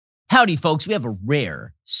Howdy, folks. We have a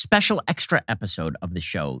rare, special extra episode of the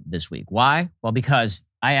show this week. Why? Well, because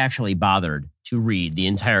I actually bothered to read the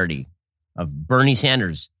entirety of Bernie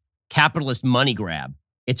Sanders' Capitalist Money Grab.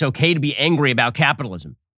 It's okay to be angry about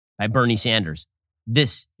capitalism by Bernie Sanders.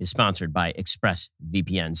 This is sponsored by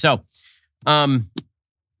ExpressVPN. So,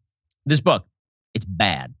 this book, it's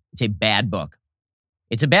bad. It's a bad book.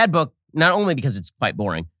 It's a bad book, not only because it's quite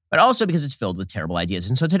boring, but also because it's filled with terrible ideas.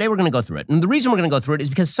 And so today we're going to go through it. And the reason we're going to go through it is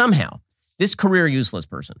because somehow this career useless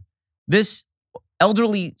person, this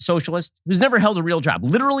elderly socialist who's never held a real job,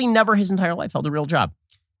 literally never his entire life held a real job,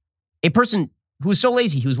 a person who was so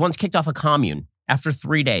lazy he was once kicked off a commune after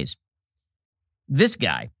 3 days, this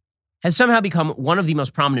guy has somehow become one of the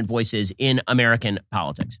most prominent voices in American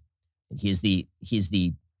politics. He is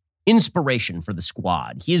the inspiration for the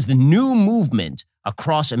squad. He is the new movement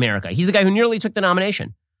across America. He's the guy who nearly took the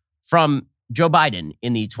nomination from Joe Biden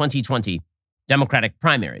in the 2020 Democratic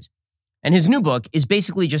primaries. And his new book is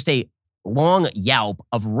basically just a long yelp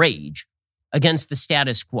of rage against the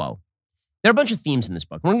status quo. There are a bunch of themes in this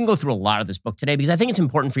book. We're going to go through a lot of this book today because I think it's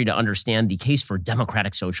important for you to understand the case for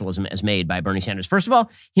democratic socialism as made by Bernie Sanders. First of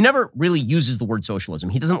all, he never really uses the word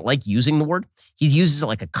socialism. He doesn't like using the word. He uses it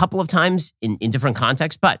like a couple of times in different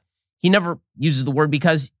contexts, but he never uses the word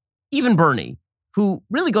because even Bernie, who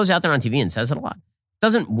really goes out there on TV and says it a lot,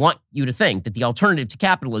 doesn't want you to think that the alternative to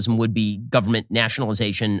capitalism would be government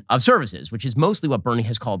nationalization of services, which is mostly what Bernie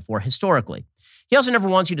has called for historically. He also never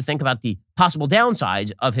wants you to think about the possible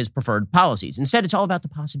downsides of his preferred policies. Instead, it's all about the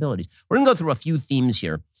possibilities. We're going to go through a few themes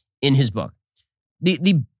here in his book.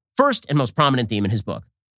 The first and most prominent theme in his book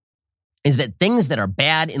is that things that are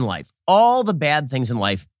bad in life, all the bad things in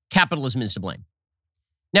life, capitalism is to blame.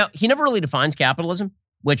 Now, he never really defines capitalism,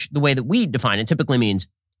 which the way that we define it typically means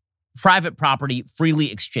private property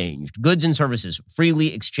freely exchanged, goods and services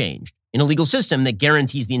freely exchanged in a legal system that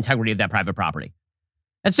guarantees the integrity of that private property.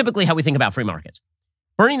 That's typically how we think about free markets.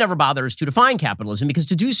 Bernie never bothers to define capitalism because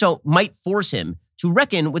to do so might force him to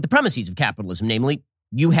reckon with the premises of capitalism, namely,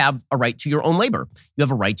 you have a right to your own labor. You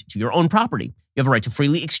have a right to your own property. You have a right to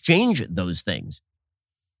freely exchange those things.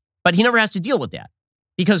 But he never has to deal with that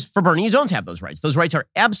because for Bernie, you don't have those rights. Those rights are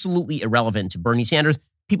absolutely irrelevant to Bernie Sanders.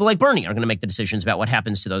 People like Bernie are going to make the decisions about what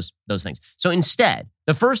happens to those things. So instead,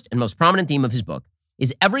 the first and most prominent theme of his book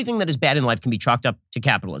is everything that is bad in life can be chalked up to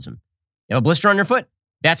capitalism. You have a blister on your foot?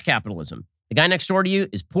 That's capitalism. The guy next door to you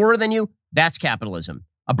is poorer than you? That's capitalism.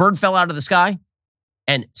 A bird fell out of the sky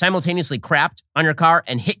and simultaneously crapped on your car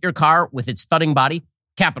and hit your car with its thudding body?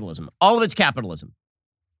 Capitalism. All of it's capitalism.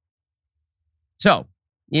 So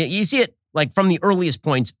you see it like from the earliest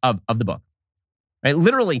points of the book, right?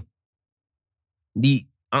 Literally,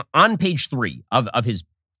 on page 3 of his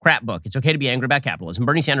crap book, It's Okay to be Angry About Capitalism,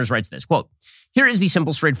 Bernie Sanders writes this, quote, "Here is the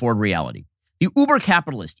simple, straightforward reality. The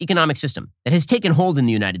uber-capitalist economic system that has taken hold in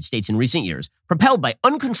the United States in recent years, propelled by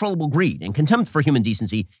uncontrollable greed and contempt for human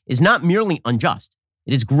decency, is not merely unjust.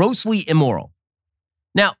 It is grossly immoral."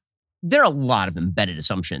 Now, there are a lot of embedded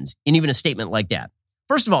assumptions in even a statement like that.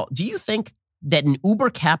 First of all, do you think that an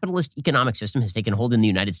uber-capitalist economic system has taken hold in the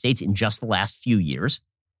United States in just the last few years?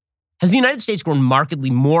 Has the United States grown markedly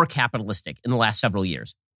more capitalistic in the last several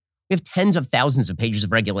years? We have tens of thousands of pages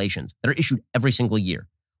of regulations that are issued every single year.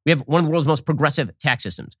 We have one of the world's most progressive tax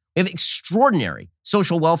systems. We have extraordinary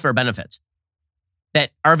social welfare benefits that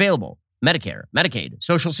are available. Medicare, Medicaid,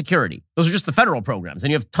 Social Security. Those are just the federal programs. And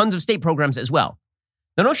you have tons of state programs as well.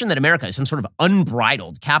 The notion that America is some sort of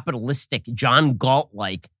unbridled, capitalistic, John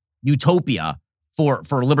Galt-like utopia for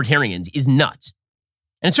libertarians is nuts.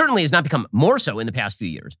 And it certainly has not become more so in the past few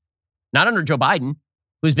years. Not under Joe Biden,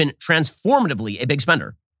 who's been transformatively a big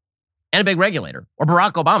spender and a big regulator, or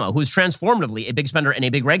Barack Obama, who's transformatively a big spender and a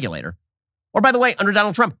big regulator, or by the way, under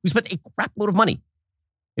Donald Trump, who spent a crap load of money.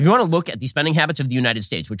 If you want to look at the spending habits of the United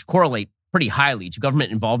States, which correlate pretty highly to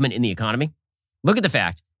government involvement in the economy, look at the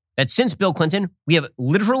fact that since Bill Clinton, we have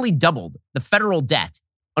literally doubled the federal debt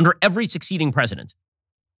under every succeeding president.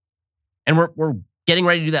 And we're getting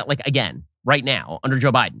ready to do that like again, right now, under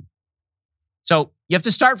Joe Biden. So you have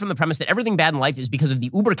to start from the premise that everything bad in life is because of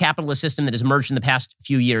the uber-capitalist system that has emerged in the past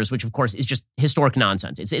few years, which, of course, is just historic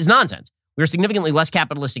nonsense. It's nonsense. We are significantly less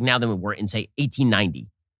capitalistic now than we were in, say, 1890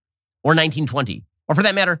 or 1920, or for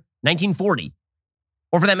that matter, 1940,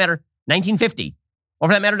 or for that matter, 1950, or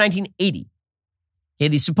for that matter, 1980. Okay,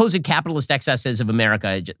 these supposed capitalist excesses of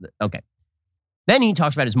America. Okay. Then he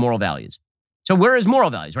talks about his moral values. So where are his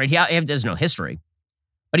moral values, right? He does no history,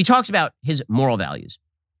 but he talks about his moral values.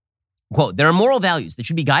 Quote, "There are moral values that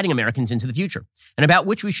should be guiding Americans into the future and about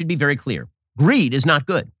which we should be very clear. Greed is not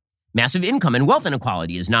good. Massive income and wealth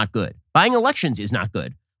inequality is not good. Buying elections is not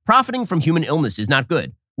good. Profiting from human illness is not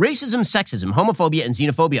good. Racism, sexism, homophobia, and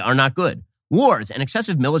xenophobia are not good. Wars and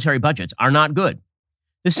excessive military budgets are not good.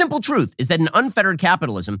 The simple truth is that an unfettered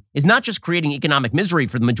capitalism is not just creating economic misery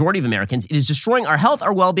for the majority of Americans, it is destroying our health,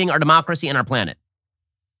 our well-being, our democracy, and our planet.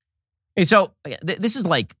 Okay, so this is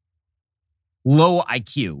like low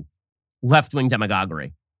IQ, left-wing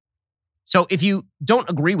demagoguery. So if you don't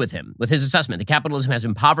agree with him, with his assessment that capitalism has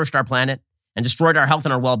impoverished our planet and destroyed our health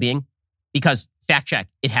and our well-being, because, fact check,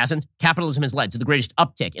 it hasn't, capitalism has led to the greatest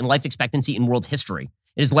uptick in life expectancy in world history.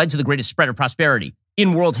 It has led to the greatest spread of prosperity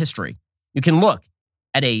in world history. You can look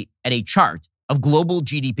at a chart of global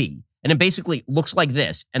GDP, and it basically looks like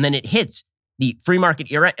this, and then it hits the free market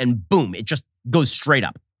era, and boom, it just goes straight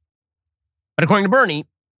up. But according to Bernie,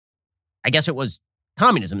 I guess it was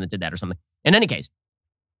communism that did that or something. In any case,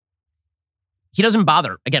 he doesn't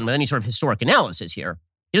bother, again, with any sort of historic analysis here.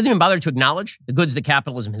 He doesn't even bother to acknowledge the goods that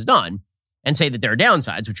capitalism has done and say that there are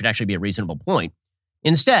downsides, which would actually be a reasonable point.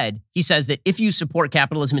 Instead, he says that if you support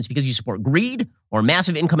capitalism, it's because you support greed or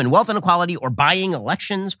massive income and wealth inequality or buying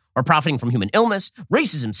elections or profiting from human illness,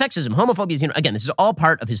 racism, sexism, homophobia. Again, this is all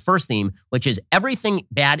part of his first theme, which is everything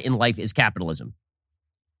bad in life is capitalism.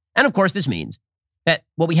 And of course, this means that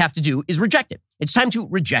what we have to do is reject it. It's time to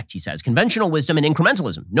reject, he says, conventional wisdom and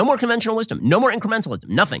incrementalism. No more conventional wisdom, no more incrementalism,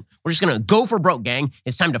 nothing. We're just going to go for broke, gang.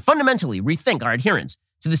 It's time to fundamentally rethink our adherence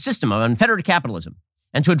to the system of unfettered capitalism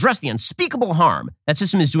and to address the unspeakable harm that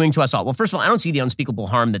system is doing to us all. Well, first of all, I don't see the unspeakable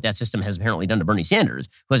harm that system has apparently done to Bernie Sanders,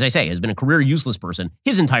 who, as I say, has been a career useless person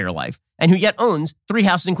his entire life and who yet owns 3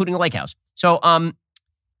 houses, including a lake house. So,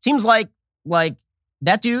 seems like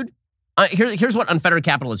that dude, here's what unfettered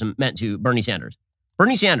capitalism meant to Bernie Sanders.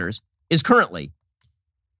 Bernie Sanders is currently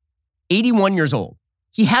 81 years old.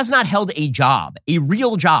 He has not held a job, a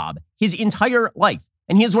real job, his entire life,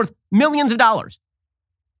 and he is worth millions of dollars.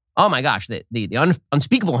 Oh my gosh, the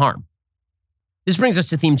unspeakable harm. This brings us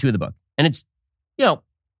to theme 2 of the book, and it's,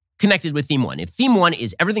 connected with theme 1. If theme 1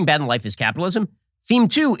 is everything bad in life is capitalism, theme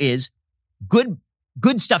 2 is good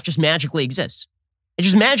stuff just magically exists. It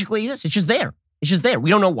just magically exists. It's just there. It's just there. We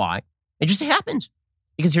don't know why. It just happens.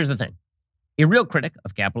 Because here's the thing. A real critic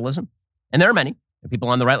of capitalism, and there are many. There are people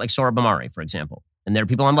on the right like Sohrab Ahmari, for example, and there are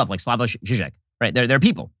people on the left like Slavoj Žižek, right? There are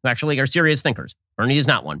people who actually are serious thinkers. Bernie is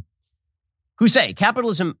not one. Who say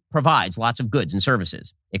capitalism provides lots of goods and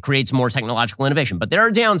services. It creates more technological innovation, but there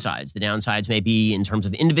are downsides. The downsides may be in terms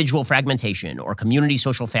of individual fragmentation or community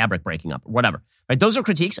social fabric breaking up, or whatever. Right? Those are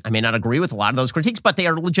critiques. I may not agree with a lot of those critiques, but they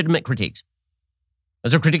are legitimate critiques.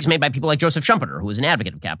 Those are critiques made by people like Joseph Schumpeter, who is an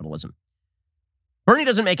advocate of capitalism. Bernie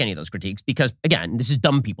doesn't make any of those critiques because, again, this is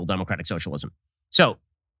dumb people democratic socialism. So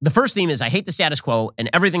the first theme is I hate the status quo, and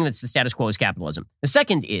everything that's the status quo is capitalism. The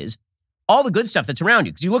second is all the good stuff that's around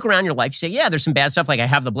you. Because you look around your life, you say, yeah, there's some bad stuff, like I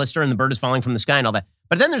have the blister and the bird is falling from the sky and all that.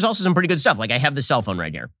 But then there's also some pretty good stuff, like I have the cell phone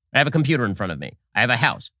right here. I have a computer in front of me. I have a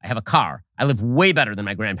house. I have a car. I live way better than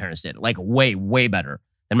my grandparents did, like way, way better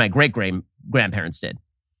than my great-grandparents did.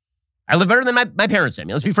 I live better than my parents did. I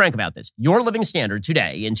mean, let's be frank about this. Your living standard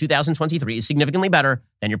today in 2023 is significantly better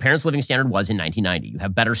than your parents' living standard was in 1990. You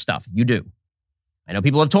have better stuff. You do. I know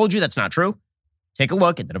people have told you that's not true. Take a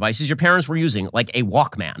look at the devices your parents were using, like a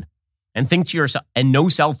Walkman, and think to yourself, and no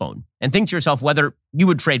cell phone, and think to yourself whether you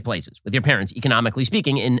would trade places with your parents, economically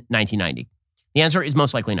speaking, in 1990. The answer is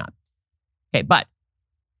most likely not. Okay, but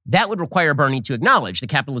that would require Bernie to acknowledge that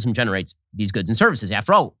capitalism generates these goods and services.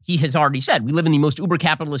 After all, he has already said we live in the most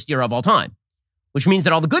uber-capitalist era of all time, which means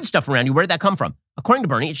that all the good stuff around you, where did that come from? According to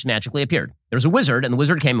Bernie, it just magically appeared. There was a wizard, and the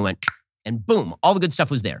wizard came and went, and boom, all the good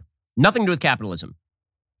stuff was there. Nothing to do with capitalism.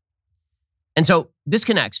 And so this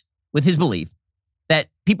connects with his belief that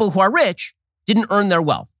people who are rich didn't earn their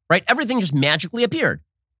wealth, right? Everything just magically appeared.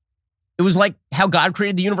 It was like how God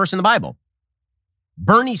created the universe in the Bible.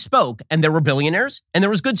 Bernie spoke, and there were billionaires, and there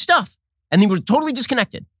was good stuff, and they were totally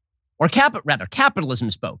disconnected. Or capitalism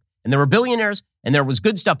spoke, and there were billionaires, and there was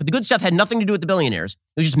good stuff, but the good stuff had nothing to do with the billionaires.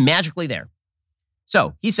 It was just magically there.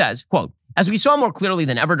 So he says, quote, as we saw more clearly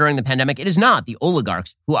than ever during the pandemic, it is not the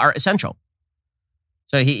oligarchs who are essential.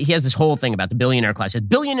 So he has this whole thing about the billionaire class. He says,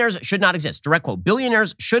 billionaires should not exist. Direct quote,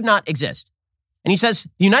 billionaires should not exist. And he says,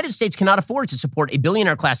 the United States cannot afford to support a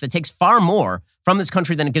billionaire class that takes far more from this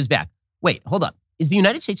country than it gives back. Wait, hold up. Is the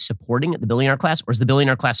United States supporting the billionaire class, or is the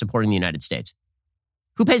billionaire class supporting the United States?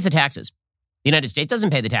 Who pays the taxes? The United States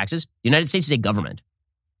doesn't pay the taxes. The United States is a government.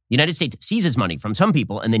 The United States seizes money from some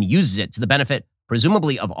people and then uses it to the benefit,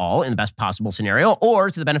 presumably, of all in the best possible scenario,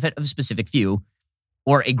 or to the benefit of a specific few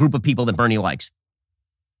or a group of people that Bernie likes.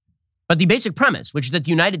 But the basic premise, which is that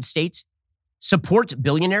the United States supports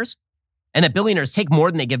billionaires and that billionaires take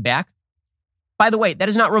more than they give back, by the way, that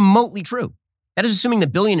is not remotely true. That is assuming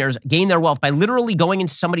that billionaires gain their wealth by literally going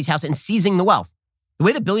into somebody's house and seizing the wealth. The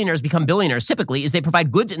way that billionaires become billionaires typically is they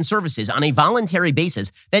provide goods and services on a voluntary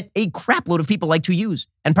basis that a crapload of people like to use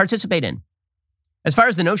and participate in. As far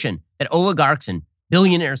as the notion that oligarchs and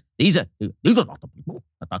billionaires, these are not the people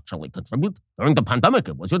that actually contribute. During the pandemic,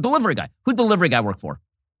 it was your delivery guy. Who did the delivery guy work for?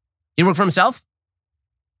 Did he work for himself?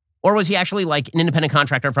 Or was he actually like an independent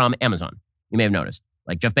contractor from Amazon? You may have noticed,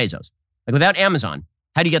 like Jeff Bezos. Like without Amazon,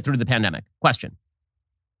 how do you get through the pandemic? Question.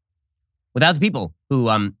 Without the people who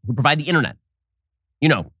provide the internet,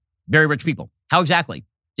 very rich people, how exactly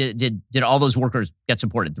did all those workers get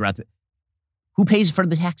supported throughout who pays for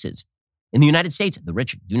the taxes? In the United States, the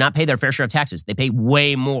rich do not pay their fair share of taxes. They pay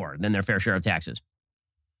way more than their fair share of taxes.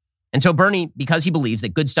 And so Bernie, because he believes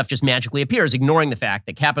that good stuff just magically appears, ignoring the fact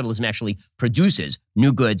that capitalism actually produces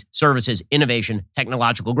new goods, services, innovation,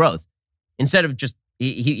 technological growth. Instead of just,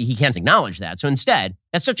 he can't acknowledge that. So instead,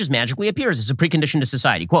 that stuff just magically appears as a precondition to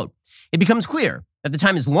society. Quote, it becomes clear that the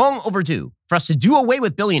time is long overdue for us to do away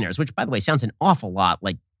with billionaires, which, by the way, sounds an awful lot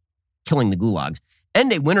like killing the gulags,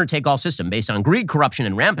 end a winner-take-all system based on greed, corruption,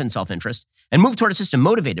 and rampant self-interest, and move toward a system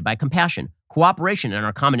motivated by compassion, cooperation, and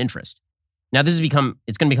our common interest. Now, it's going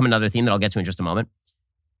to become another theme that I'll get to in just a moment.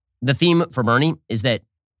 The theme for Bernie is that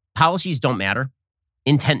policies don't matter,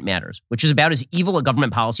 intent matters, which is about as evil a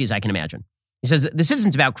government policy as I can imagine. He says that this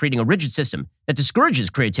isn't about creating a rigid system that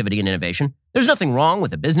discourages creativity and innovation. There's nothing wrong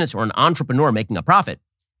with a business or an entrepreneur making a profit.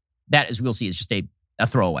 That, as we'll see, is just a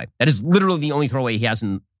throwaway. That is literally the only throwaway he has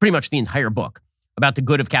in pretty much the entire book about the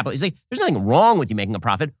good of capital. He's like, there's nothing wrong with you making a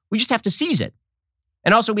profit. We just have to seize it.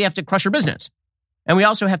 And also, we have to crush your business. And we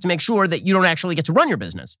also have to make sure that you don't actually get to run your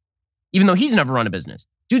business, even though he's never run a business.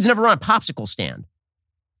 Dude's never run a popsicle stand.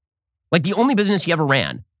 Like the only business he ever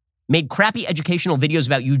ran made crappy educational videos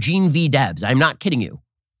about Eugene V. Debs. I'm not kidding you.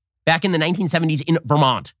 Back in the 1970s in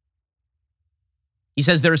Vermont. He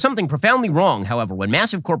says there is something profoundly wrong, however, when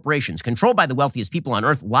massive corporations controlled by the wealthiest people on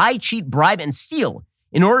earth lie, cheat, bribe, and steal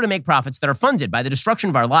in order to make profits that are funded by the destruction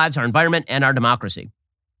of our lives, our environment, and our democracy.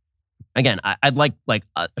 Again, I'd like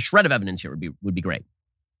a shred of evidence here would be great.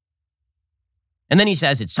 And then he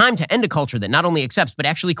says it's time to end a culture that not only accepts but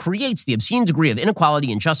actually creates the obscene degree of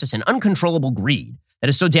inequality, injustice, and uncontrollable greed that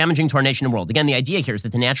is so damaging to our nation and world. Again, the idea here is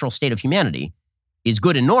that the natural state of humanity is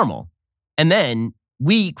good and normal, and then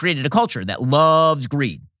we created a culture that loves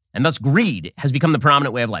greed, and thus greed has become the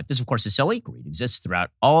predominant way of life. This, of course, is silly. Greed exists throughout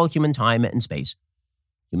all human time and space.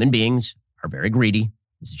 Human beings are very greedy.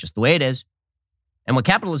 This is just the way it is. And what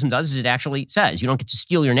capitalism does is it actually says you don't get to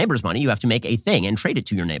steal your neighbor's money. You have to make a thing and trade it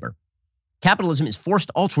to your neighbor. Capitalism is forced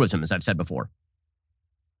altruism, as I've said before.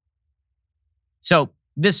 So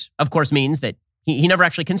this, of course, means that he never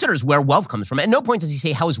actually considers where wealth comes from. At no point does he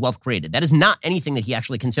say how is wealth created. That is not anything that he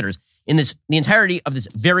actually considers in the entirety of this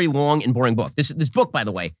very long and boring book. This book, by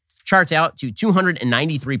the way, charts out to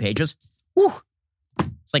 293 pages. Whew.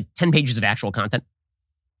 It's like 10 pages of actual content.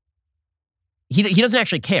 He doesn't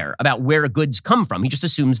actually care about where goods come from. He just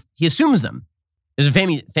assumes them. There's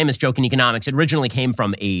a famous joke in economics. It originally came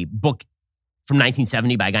from a book from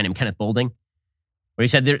 1970 by a guy named Kenneth Boulding, where he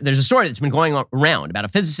said there's a story that's been going around about a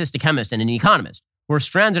physicist, a chemist, and an economist who are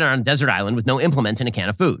stranded on a desert island with no implements and a can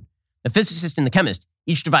of food. The physicist and the chemist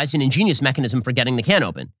each devised an ingenious mechanism for getting the can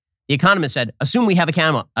open. The economist said, assume we have a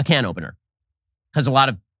can opener. Because a lot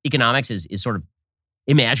of economics is sort of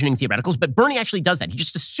imagining theoreticals, but Bernie actually does that. He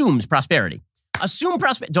just assumes prosperity. Assume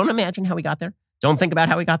prosperity. Don't imagine how we got there. Don't think about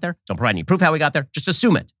how we got there. Don't provide any proof how we got there. Just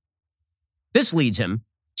assume it. This leads him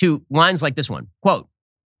to lines like this one. Quote,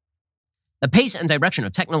 the pace and direction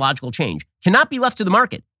of technological change cannot be left to the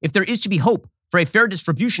market if there is to be hope for a fair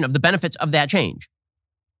distribution of the benefits of that change.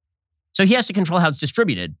 So he has to control how it's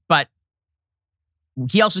distributed, but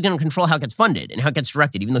he also is going to control how it gets funded and how it gets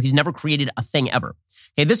directed, even though he's never created a thing ever.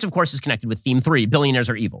 Okay, this, of course, is connected with theme 3, billionaires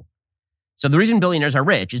are evil. So the reason billionaires are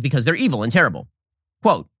rich is because they're evil and terrible.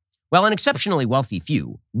 Quote, while an exceptionally wealthy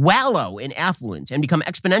few wallow in affluence and become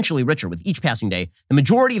exponentially richer with each passing day, the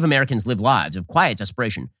majority of Americans live lives of quiet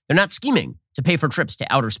desperation. They're not scheming to pay for trips to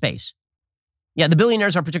outer space. Yeah, the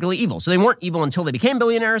billionaires are particularly evil. So they weren't evil until they became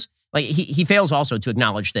billionaires. Like he fails also to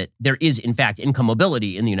acknowledge that there is, in fact, income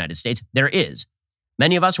mobility in the United States. There is.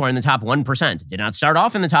 Many of us who are in the top 1% did not start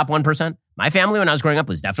off in the top 1%. My family, when I was growing up,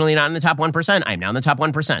 was definitely not in the top 1%. I'm now in the top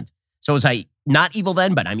 1%. So was I not evil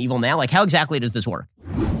then, but I'm evil now? Like, how exactly does this work?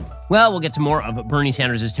 Well, we'll get to more of Bernie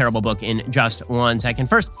Sanders' terrible book in just 1 second.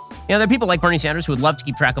 First, there are people like Bernie Sanders who would love to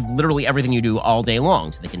keep track of literally everything you do all day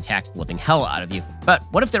long so they can tax the living hell out of you. But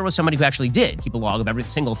what if there was somebody who actually did keep a log of every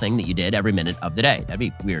single thing that you did every minute of the day? That'd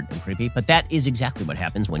be weird and creepy, but that is exactly what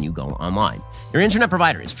happens when you go online. Your internet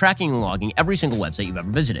provider is tracking and logging every single website you've ever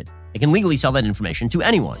visited. They can legally sell that information to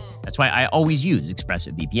anyone. That's why I always use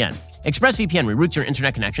ExpressVPN. ExpressVPN reroutes your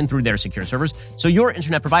internet connection through their secure servers so your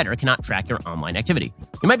internet provider cannot track your online activity.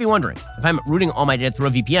 You might be wondering, if I'm routing all my data through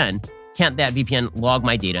a VPN, can't that VPN log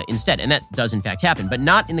my data instead? And that does in fact happen, but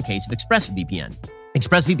not in the case of ExpressVPN.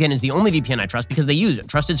 ExpressVPN is the only VPN I trust because they use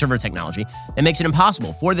trusted server technology that makes it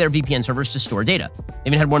impossible for their VPN servers to store data. They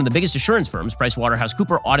even had one of the biggest assurance firms,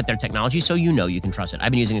 PricewaterhouseCoopers, audit their technology so you know you can trust it.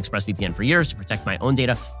 I've been using ExpressVPN for years to protect my own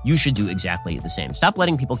data. You should do exactly the same. Stop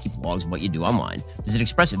letting people keep logs of what you do online. Visit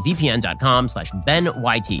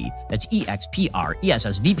expressvpn.com/BenYT. That's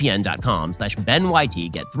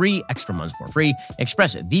expressvpn.com/BenYT. Get 3 extra months for free.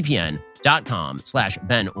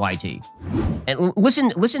 expressvpn.com/BenYT. And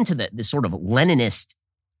listen to this sort of Leninist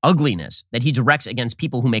ugliness that he directs against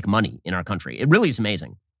people who make money in our country. It really is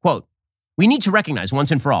amazing. Quote, "We need to recognize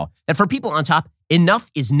once and for all that for people on top,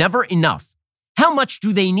 enough is never enough. How much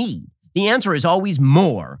do they need? The answer is always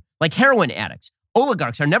more. Like heroin addicts,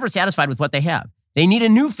 oligarchs are never satisfied with what they have. They need a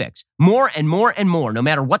new fix, more and more and more, no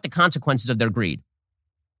matter what the consequences of their greed."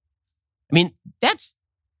 I mean, that's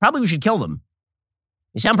probably we should kill them.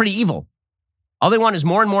 They sound pretty evil. All they want is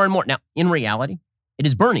more and more and more. Now, in reality, it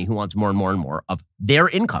is Bernie who wants more and more and more of their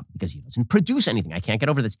income because he doesn't produce anything. I can't get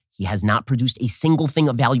over this. He has not produced a single thing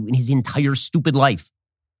of value in his entire stupid life.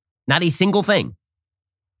 Not a single thing.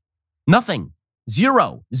 Nothing.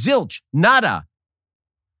 Zero. Zilch. Nada.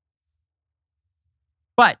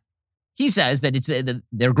 But he says that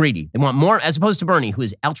they're greedy. They want more, as opposed to Bernie, who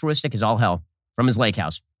is altruistic as all hell from his lake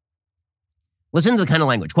house. Listen to the kind of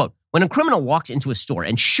language. Quote, "When a criminal walks into a store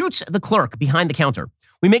and shoots the clerk behind the counter,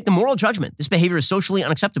 we make the moral judgment this behavior is socially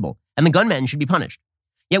unacceptable and the gunmen should be punished.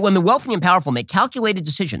 Yet when the wealthy and powerful make calculated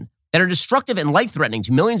decisions that are destructive and life-threatening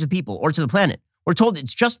to millions of people or to the planet, we're told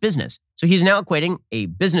it's just business." So he's now equating a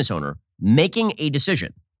business owner making a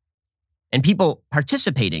decision and people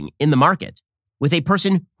participating in the market with a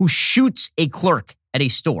person who shoots a clerk at a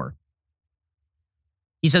store.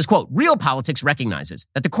 He says, quote, "Real politics recognizes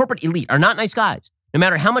that the corporate elite are not nice guys, no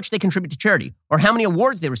matter how much they contribute to charity or how many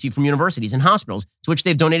awards they receive from universities and hospitals to which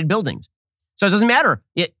they've donated buildings. So it doesn't matter.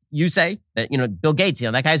 You say that, Bill Gates,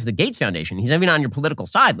 that guy's the Gates Foundation. He's not even on your political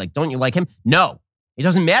side. Like, don't you like him? No. It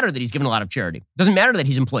doesn't matter that he's given a lot of charity. It doesn't matter that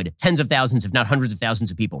he's employed tens of thousands, if not hundreds of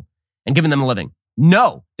thousands of people and given them a living.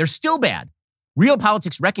 No, they're still bad. Real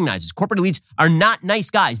politics recognizes corporate elites are not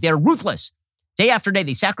nice guys. They're ruthless. Day after day,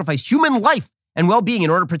 they sacrifice human life and well-being in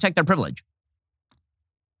order to protect their privilege."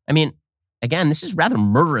 I mean, again, this is rather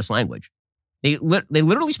murderous language. They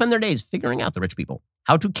literally spend their days figuring out, the rich people,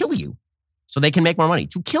 how to kill you so they can make more money,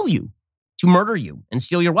 to kill you, to murder you, and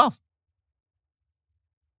steal your wealth.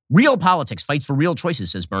 "Real politics fights for real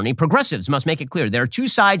choices," says Bernie. "Progressives must make it clear there are two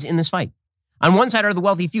sides in this fight. On one side are the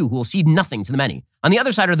wealthy few who will cede nothing to the many. On the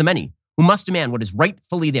other side are the many who must demand what is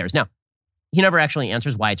rightfully theirs." Now, he never actually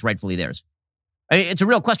answers why it's rightfully theirs. I mean, it's a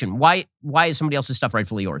real question. Why is somebody else's stuff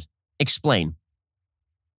rightfully yours? Explain.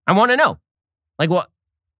 I want to know. Like, what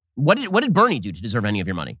did Bernie do to deserve any of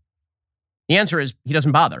your money? The answer is he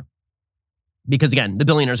doesn't bother. Because, again, the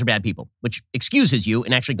billionaires are bad people, which excuses you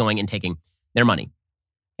in actually going and taking their money.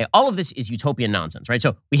 Okay, all of this is utopian nonsense, right?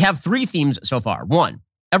 So we have 3 themes so far. 1,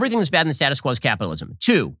 everything that's bad in the status quo is capitalism.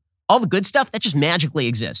 2, all the good stuff, that just magically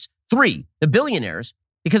exists. 3, the billionaires,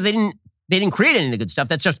 because they didn't create any of the good stuff,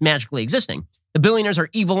 that's just magically existing. The billionaires are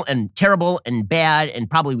evil and terrible and bad, and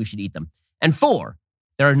probably we should eat them. And 4,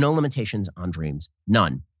 there are no limitations on dreams.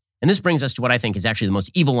 None. And this brings us to what I think is actually the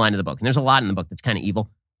most evil line of the book. And there's a lot in the book that's kind of evil.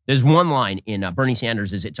 There's one line in Bernie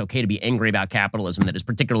Sanders' "It's okay to be angry about capitalism" that is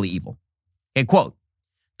particularly evil. Okay, quote,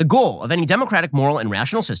 "The goal of any democratic, moral, and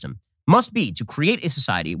rational system must be to create a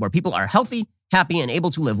society where people are healthy, happy, and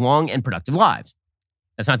able to live long and productive lives."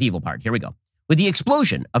 That's not the evil part. Here we go. "With the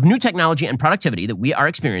explosion of new technology and productivity that we are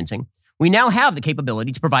experiencing, we now have the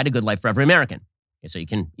capability to provide a good life for every American." Okay, so you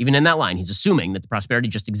can, even in that line, he's assuming that the prosperity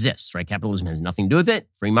just exists, right? Capitalism has nothing to do with it.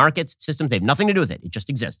 Free markets, systems, they have nothing to do with it. It just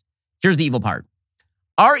exists. Here's the evil part.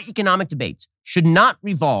 "Our economic debates should not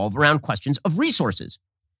revolve around questions of resources.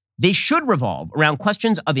 They should revolve around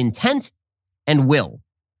questions of intent and will."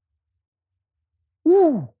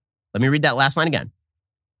 Woo. Let me read that last line again.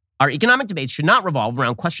 "Our economic debates should not revolve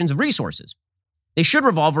around questions of resources. They should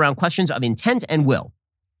revolve around questions of intent and will."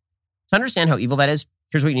 To understand how evil that is,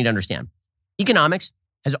 here's what you need to understand. Economics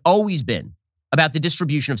has always been about the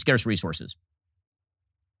distribution of scarce resources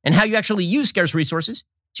and how you actually use scarce resources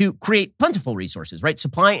to create plentiful resources, right?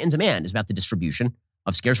 Supply and demand is about the distribution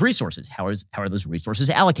of scarce resources. How are those resources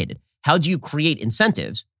allocated? How do you create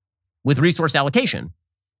incentives with resource allocation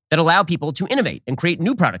that allow people to innovate and create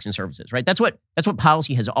new products and services, right? That's what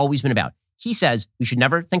policy has always been about. He says we should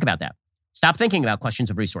never think about that. Stop thinking about questions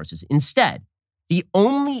of resources. Instead, the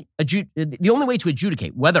only way to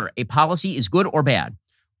adjudicate whether a policy is good or bad,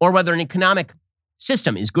 or whether an economic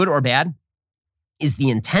system is good or bad, is the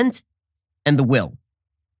intent and the will.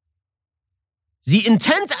 The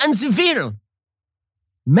intent and the will.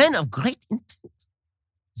 Men of great intent.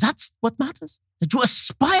 That's what matters. That you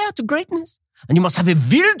aspire to greatness. And you must have a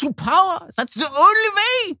will to power. That's the only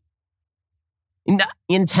way. In the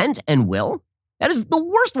intent and will, that is the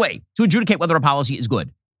worst way to adjudicate whether a policy is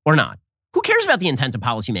good or not. Who cares about the intent of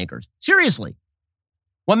policymakers? Seriously.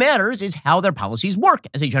 What matters is how their policies work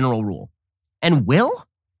as a general rule. And will?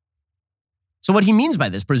 So what he means by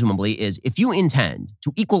this, presumably, is if you intend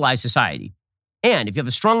to equalize society, and if you have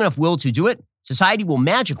a strong enough will to do it, society will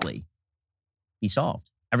magically be solved.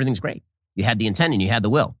 Everything's great. You had the intent and you had the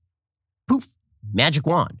will. Poof, magic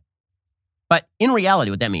wand. But in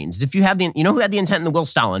reality, what that means is if you have you know who had the intent and the will?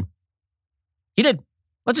 Stalin. He did.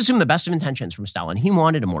 Let's assume the best of intentions from Stalin. He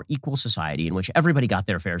wanted a more equal society in which everybody got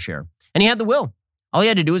their fair share. And he had the will. All he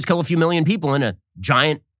had to do was kill a few million people in a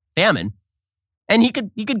giant famine. And he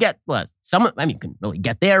could get, well, he couldn't really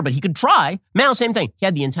get there, but he could try. Mao, same thing. He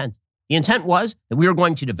had the intent. The intent was that we were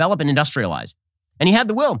going to develop and industrialize. And he had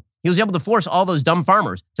the will. He was able to force all those dumb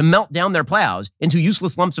farmers to melt down their plows into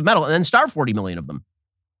useless lumps of metal and then starve 40 million of them.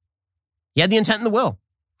 He had the intent and the will.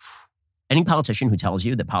 Any politician who tells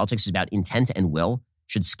you that politics is about intent and will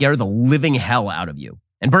should scare the living hell out of you.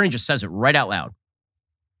 And Bernie just says it right out loud.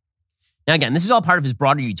 Now, again, this is all part of his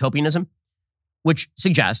broader utopianism, which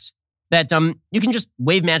suggests that you can just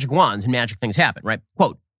wave magic wands and magic things happen, right?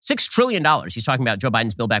 Quote, $6 trillion, he's talking about Joe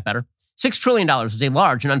Biden's Build Back Better. $6 trillion was a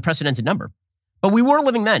large and unprecedented number. But we were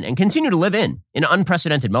living then and continue to live in an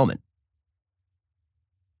unprecedented moment.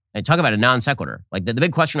 And talk about a non sequitur. Like the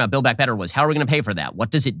big question about Build Back Better was, how are we going to pay for that? What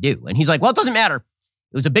does it do? And he's like, well, it doesn't matter.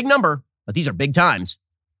 It was a big number, but these are big times.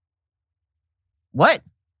 What?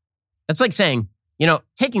 That's like saying,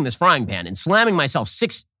 taking this frying pan and slamming myself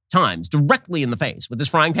 6 times directly in the face with this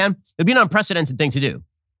frying pan, it would be an unprecedented thing to do.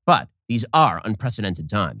 But these are unprecedented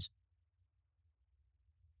times.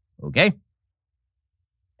 Okay?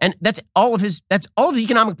 And that's all of his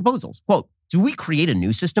economic proposals. Quote, do we create a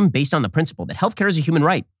new system based on the principle that healthcare is a human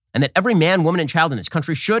right and that every man, woman, and child in this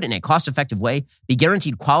country should, in a cost-effective way, be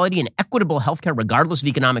guaranteed quality and equitable healthcare regardless of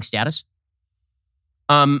economic status?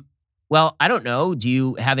 Well, I don't know. Do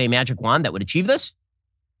you have a magic wand that would achieve this?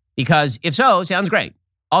 Because if so, sounds great.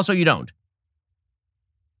 Also, you don't.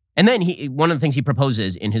 And then one of the things he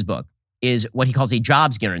proposes in his book is what he calls a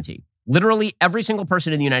jobs guarantee. Literally, every single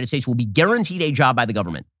person in the United States will be guaranteed a job by the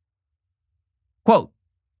government. Quote,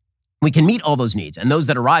 we can meet all those needs and those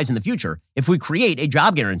that arise in the future if we create a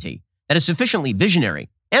job guarantee that is sufficiently visionary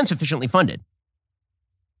and sufficiently funded.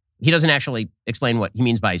 He doesn't actually explain what he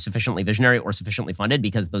means by sufficiently visionary or sufficiently funded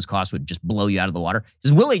because those costs would just blow you out of the water. He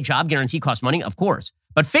says, will a job guarantee cost money? Of course.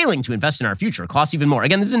 But failing to invest in our future costs even more.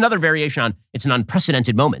 Again, this is another variation on it's an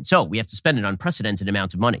unprecedented moment. So we have to spend an unprecedented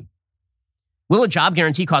amount of money. Will a job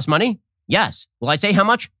guarantee cost money? Yes. Will I say how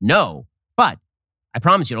much? No. But I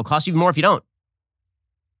promise you it'll cost even more if you don't.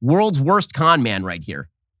 World's worst con man right here.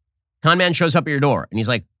 Con man shows up at your door and he's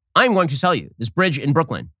like, I'm going to sell you this bridge in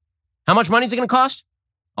Brooklyn. How much money is it going to cost?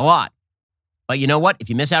 A lot. But you know what? If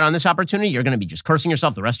you miss out on this opportunity, you're going to be just cursing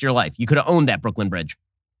yourself the rest of your life. You could have owned that Brooklyn Bridge.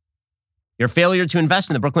 Your failure to invest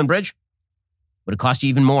in the Brooklyn Bridge would have cost you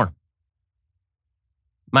even more.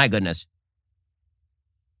 My goodness.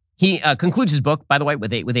 He concludes his book, by the way,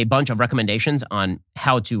 with a bunch of recommendations on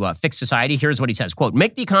how to fix society. Here's what he says, quote,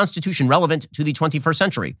 make the Constitution relevant to the 21st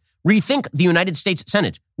century. Rethink the United States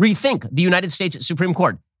Senate. Rethink the United States Supreme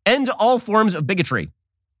Court. End all forms of bigotry.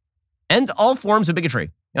 End all forms of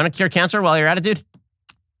bigotry. You want to cure cancer while you're at it, dude?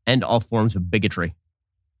 End all forms of bigotry.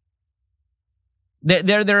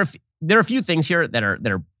 There are a few things here that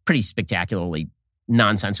are pretty spectacularly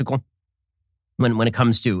nonsensical when it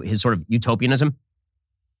comes to his sort of utopianism.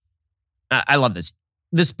 I love this.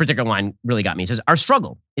 This particular line really got me. He says, our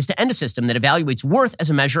struggle is to end a system that evaluates worth as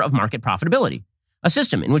a measure of market profitability. A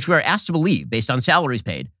system in which we are asked to believe, based on salaries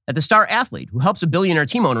paid, that the star athlete who helps a billionaire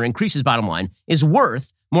team owner increase his bottom line is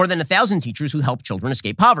worth more than 1,000 teachers who help children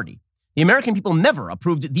escape poverty. The American people never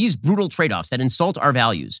approved these brutal trade-offs that insult our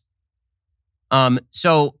values.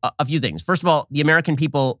 So a few things. First of all, the American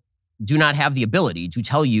people do not have the ability to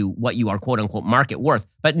tell you what you are, quote unquote, market worth.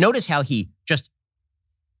 But notice how he just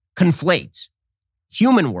conflates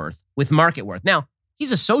human worth with market worth. Now,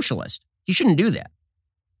 he's a socialist. He shouldn't do that.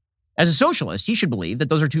 As a socialist, he should believe that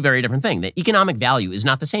those are two very different things, that economic value is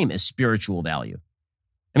not the same as spiritual value.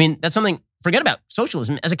 I mean, that's something, forget about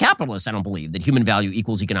socialism. As a capitalist, I don't believe that human value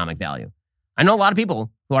equals economic value. I know a lot of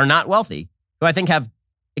people who are not wealthy, who I think have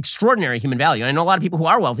extraordinary human value. And I know a lot of people who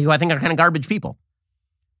are wealthy who I think are kind of garbage people.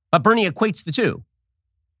 But Bernie equates the two.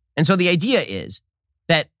 And so the idea is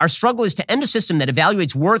that our struggle is to end a system that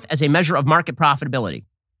evaluates worth as a measure of market profitability.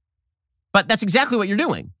 But that's exactly what you're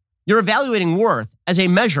doing. You're evaluating worth as a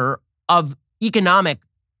measure of economic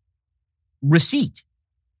receipt.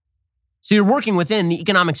 So you're working within the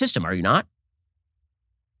economic system, are you not?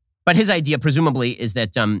 But his idea, presumably, is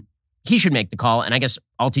that he should make the call, and I guess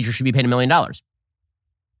all teachers should be paid $1 million.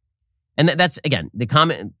 And that's, again, the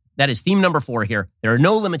comment, that is theme number 4 here. There are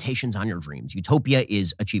no limitations on your dreams. Utopia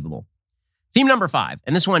is achievable. Theme number 5,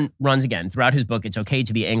 and this one runs again throughout his book, It's Okay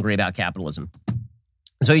to be Angry About Capitalism.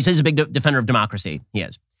 So he says he's a big defender of democracy. He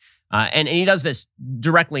is. And he does this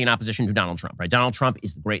directly in opposition to Donald Trump, right? Donald Trump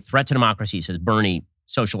is the great threat to democracy, says Bernie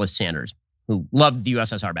Socialist Sanders, who loved the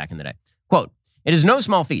USSR back in the day. Quote, "It is no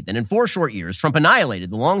small feat that in 4 short years, Trump annihilated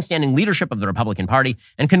the long-standing leadership of the Republican Party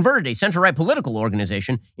and converted a center-right political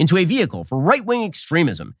organization into a vehicle for right-wing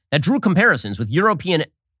extremism that drew comparisons with European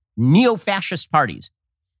neo-fascist parties."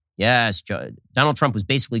 Yes, Donald Trump was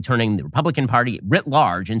basically turning the Republican Party writ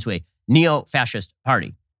large into a neo-fascist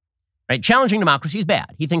party. Right? Challenging democracy is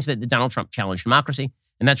bad. He thinks that Donald Trump challenged democracy,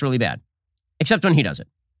 and that's really bad. Except when he does it.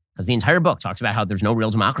 Because the entire book talks about how there's no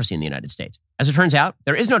real democracy in the United States. As it turns out,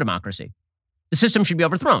 there is no democracy. The system should be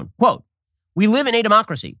overthrown. Quote, "We live in a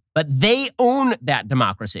democracy, but they own that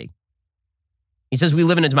democracy." He says we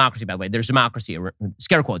live in a democracy, by the way. There's democracy,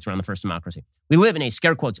 scare quotes around the first democracy. We live in a,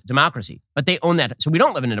 scare quotes, democracy, but they own that. So we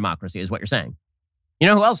don't live in a democracy is what you're saying. You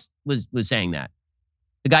know who else was saying that?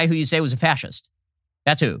 The guy who you say was a fascist.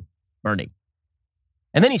 That's who? Bernie.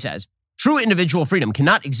 And then he says, "True individual freedom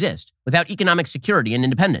cannot exist without economic security and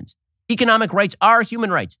independence. Economic rights are human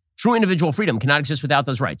rights. True individual freedom cannot exist without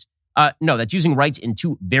those rights." No, that's using rights in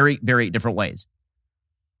 2 very, very different ways.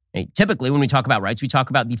 Okay, typically, when we talk about rights, we talk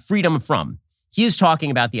about the freedom from. He is talking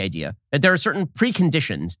about the idea that there are certain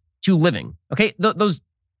preconditions to living. Okay, those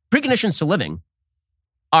preconditions to living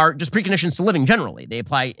are just preconditions to living generally. They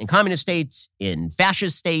apply in communist states, in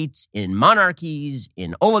fascist states, in monarchies,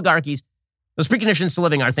 in oligarchies. Those preconditions to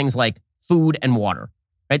living are things like food and water,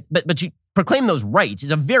 right? But to proclaim those rights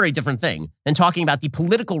is a very different thing than talking about the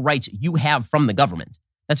political rights you have from the government.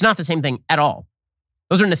 That's not the same thing at all.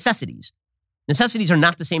 Those are necessities. Necessities are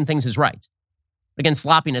not the same things as rights. But again,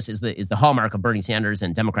 sloppiness is the hallmark of Bernie Sanders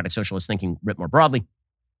and democratic socialist thinking writ more broadly.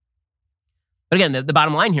 But again, the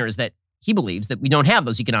bottom line here is that he believes that we don't have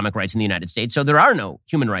those economic rights in the United States, so there are no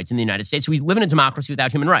human rights in the United States. So we live in a democracy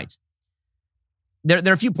without human rights. There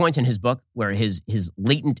are a few points in his book where his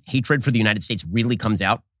latent hatred for the United States really comes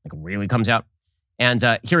out,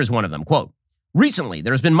 And here is one of them. Quote, "Recently,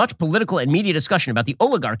 there has been much political and media discussion about the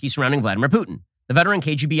oligarchy surrounding Vladimir Putin, the veteran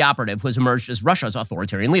KGB operative who has emerged as Russia's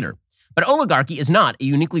authoritarian leader. But oligarchy is not a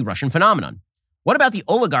uniquely Russian phenomenon. What about the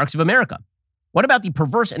oligarchs of America? What about the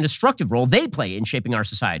perverse and destructive role they play in shaping our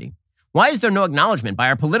society? Why is there no acknowledgement by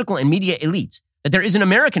our political and media elites that there is an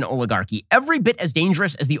American oligarchy every bit as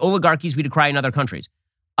dangerous as the oligarchies we decry in other countries?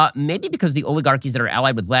 Maybe because the oligarchies that are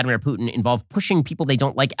allied with Vladimir Putin involve pushing people they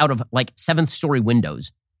don't like out of like 7th-story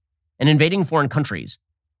windows and invading foreign countries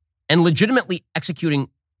and legitimately executing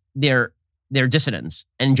their dissidents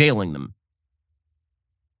and jailing them.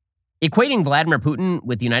 Equating Vladimir Putin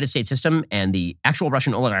with the United States system and the actual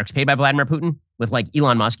Russian oligarchs paid by Vladimir Putin with like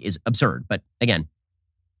Elon Musk is absurd. But again,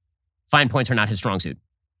 fine points are not his strong suit.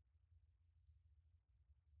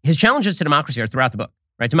 His challenges to democracy are throughout the book,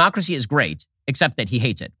 right? Democracy is great, except that he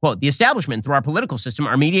hates it. Quote, "The establishment through our political system,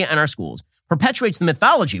 our media, and our schools perpetuates the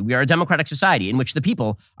mythology we are a democratic society in which the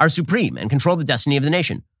people are supreme and control the destiny of the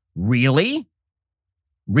nation." Really?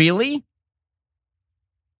 Really?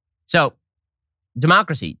 So,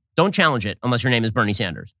 democracy, don't challenge it unless your name is Bernie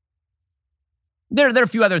Sanders. There are a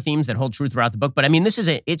few other themes that hold true throughout the book, but I mean, it's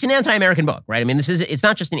an anti-American book, right? I mean, it's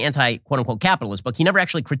not just an anti-quote-unquote capitalist book. He never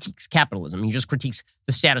actually critiques capitalism. He just critiques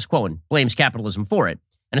the status quo and blames capitalism for it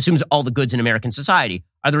and assumes all the goods in American society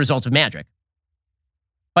are the results of magic.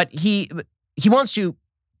 But he wants to,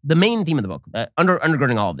 the main theme of the book,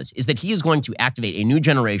 undergirding all of this, is that he is going to activate a new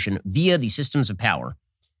generation via the systems of power.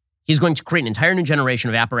 He's going to create an entire new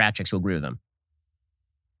generation of apparatchiks who agree with him.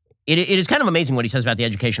 It is kind of amazing what he says about the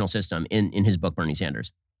educational system in his book, Bernie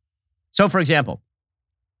Sanders. So, for example,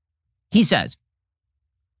 he says,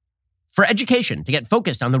 "For education to get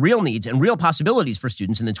focused on the real needs and real possibilities for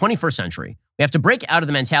students in the 21st century, we have to break out of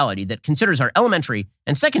the mentality that considers our elementary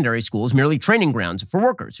and secondary schools merely training grounds for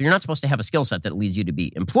workers. So you're not supposed to have a skill set that leads you to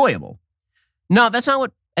be employable. No, that's not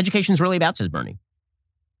what education is really about," says Bernie.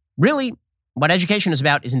 Really, what education is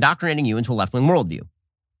about is indoctrinating you into a left-wing worldview.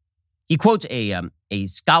 He quotes a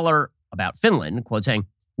scholar about Finland, quote, saying,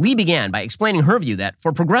 Lee began by explaining her view that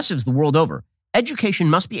for progressives the world over, education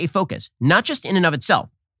must be a focus, not just in and of itself,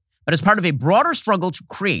 but as part of a broader struggle to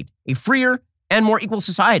create a freer and more equal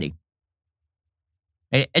society.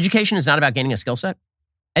 Education is not about gaining a skill set.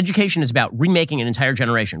 Education is about remaking an entire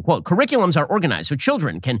generation. Quote, curriculums are organized so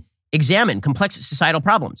children can examine complex societal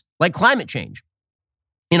problems like climate change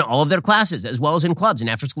in all of their classes, as well as in clubs and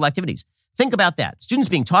after-school activities. Think about that. Students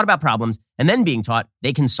being taught about problems and then being taught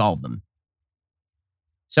they can solve them.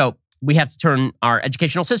 So we have to turn our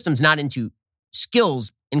educational systems not into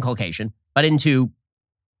skills inculcation, but into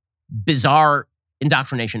bizarre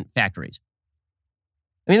indoctrination factories.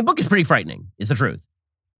 I mean, the book is pretty frightening, is the truth.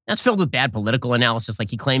 That's filled with bad political analysis, like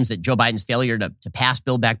he claims that Joe Biden's failure to pass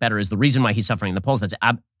Build Back Better is the reason why he's suffering in the polls. That's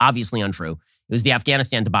obviously untrue. It was the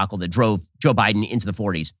Afghanistan debacle that drove Joe Biden into the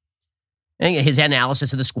 40s. And his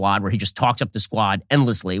analysis of the squad, where he just talks up the squad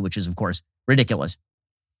endlessly, which is, of course, ridiculous.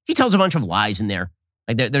 He tells a bunch of lies in there.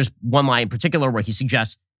 Like there's one lie in particular where he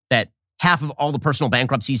suggests that half of all the personal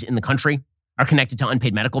bankruptcies in the country are connected to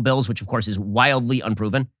unpaid medical bills, which, of course, is wildly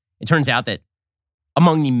unproven. It turns out that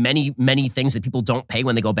among the many, many things that people don't pay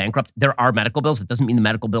when they go bankrupt, there are medical bills. That doesn't mean the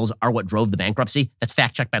medical bills are what drove the bankruptcy. That's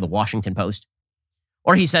fact-checked by the Washington Post.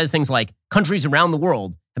 Or he says things like, countries around the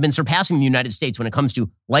world have been surpassing the United States when it comes to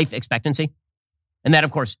life expectancy. And that,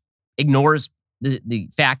 of course, ignores the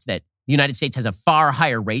fact that the United States has a far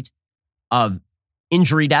higher rate of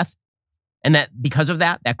injury death. And that because of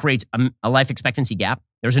that, that creates a life expectancy gap.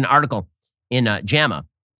 There's an article in JAMA,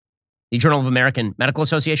 the Journal of American Medical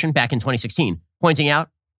Association, back in 2016, pointing out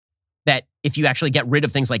that if you actually get rid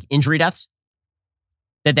of things like injury deaths,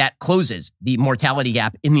 that closes the mortality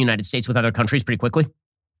gap in the United States with other countries pretty quickly.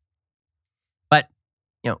 But,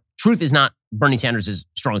 truth is not Bernie Sanders'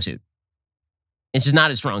 strong suit. It's just not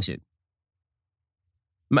his strong suit.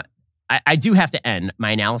 I do have to end my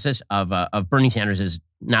analysis of Bernie Sanders'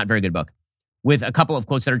 not very good book with a couple of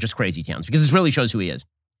quotes that are just crazy towns, because this really shows who he is.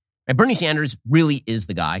 Right? Bernie Sanders really is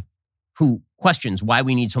the guy who questions why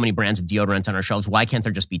we need so many brands of deodorant on our shelves. Why can't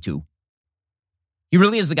there just be two? He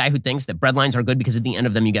really is the guy who thinks that bread lines are good because at the end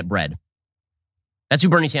of them you get bread. That's who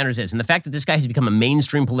Bernie Sanders is. And the fact that this guy has become a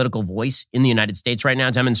mainstream political voice in the United States right now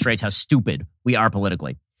demonstrates how stupid we are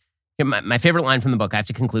politically. My favorite line from the book, I have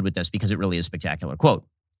to conclude with this because it really is spectacular. Quote,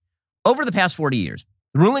 over the past 40 years,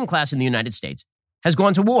 the ruling class in the United States has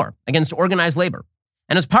gone to war against organized labor.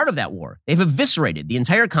 And as part of that war, they've eviscerated the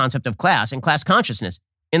entire concept of class and class consciousness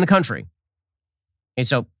in the country. Okay,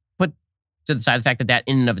 so put to the side the fact that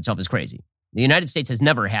in and of itself is crazy. The United States has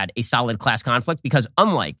never had a solid class conflict because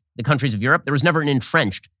unlike the countries of Europe, there was never an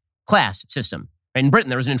entrenched class system. Right? In Britain,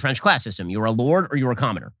 there was an entrenched class system. You were a lord or you were a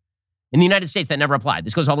commoner. In the United States, that never applied.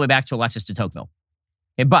 This goes all the way back to Alexis de Tocqueville.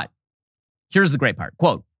 Okay, but here's the great part.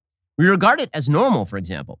 Quote, we regard it as normal, for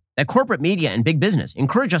example, that corporate media and big business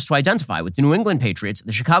encourage us to identify with the New England Patriots,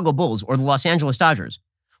 the Chicago Bulls, or the Los Angeles Dodgers.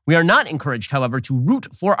 We are not encouraged, however, to root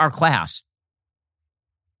for our class.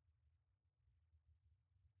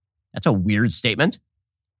 That's a weird statement.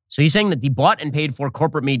 So he's saying that the bought and paid for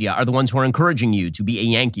corporate media are the ones who are encouraging you to be a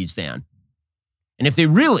Yankees fan. And if they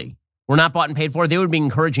really were not bought and paid for, they would be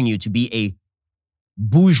encouraging you to be a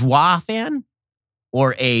bourgeois fan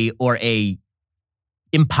or a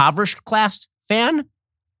impoverished class fan. What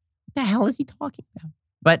the hell is he talking about?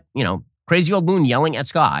 But, crazy old moon yelling at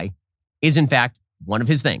sky is in fact one of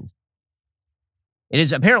his things. It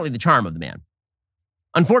is apparently the charm of the man.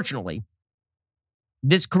 Unfortunately,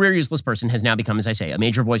 this career useless person has now become, as I say, a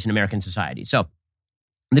major voice in American society. So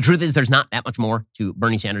the truth is there's not that much more to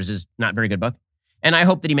Bernie Sanders' not very good book. And I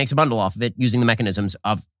hope that he makes a bundle off of it using the mechanisms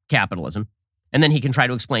of capitalism. And then he can try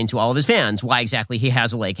to explain to all of his fans why exactly he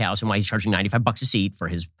has a lake house and why he's charging $95 a seat for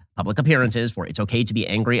his public appearances, for it's okay to be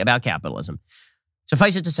angry about capitalism.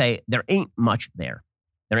 Suffice it to say, there ain't much there.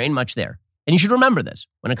 There ain't much there. And you should remember this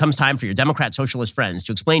when it comes time for your Democrat socialist friends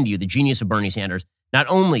to explain to you the genius of Bernie Sanders. Not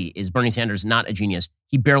only is Bernie Sanders not a genius,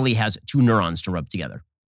 he barely has two neurons to rub together.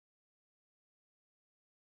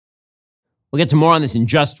 We'll get to more on this in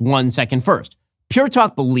just 1 second. First, Pure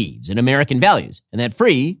Talk believes in American values, and that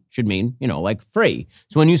free should mean, like free.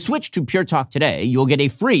 So when you switch to Pure Talk today, you'll get a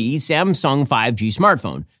free Samsung 5G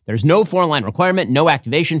smartphone. There's no foreign-line requirement, no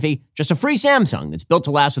activation fee, just a free Samsung that's built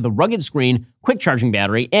to last with a rugged screen, quick charging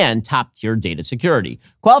battery, and top-tier data security.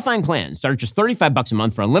 Qualifying plans start at just $35 a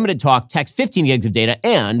month for unlimited talk, text, 15 gigs of data,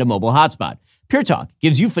 and a mobile hotspot. Pure Talk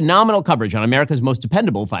gives you phenomenal coverage on America's most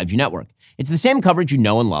dependable 5G network. It's the same coverage you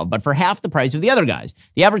know and love, but for half the price of the other guys.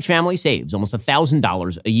 The average family saves almost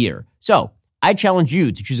 $1,000 a year. So, I challenge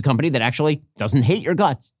you to choose a company that actually doesn't hate your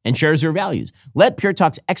guts and shares your values. Let Pure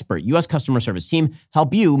Talk's expert U.S. customer service team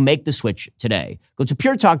help you make the switch today. Go to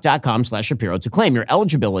puretalk.com/Shapiro to claim your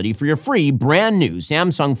eligibility for your free brand new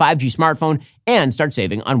Samsung 5G smartphone and start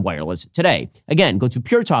saving on wireless today. Again, go to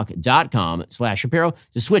puretalk.com/Shapiro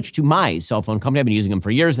to switch to my cell phone company. I've been using them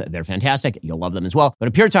for years. They're fantastic. You'll love them as well. Go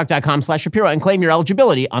to puretalk.com/Shapiro and claim your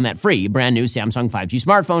eligibility on that free brand new Samsung 5G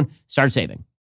smartphone. Start saving.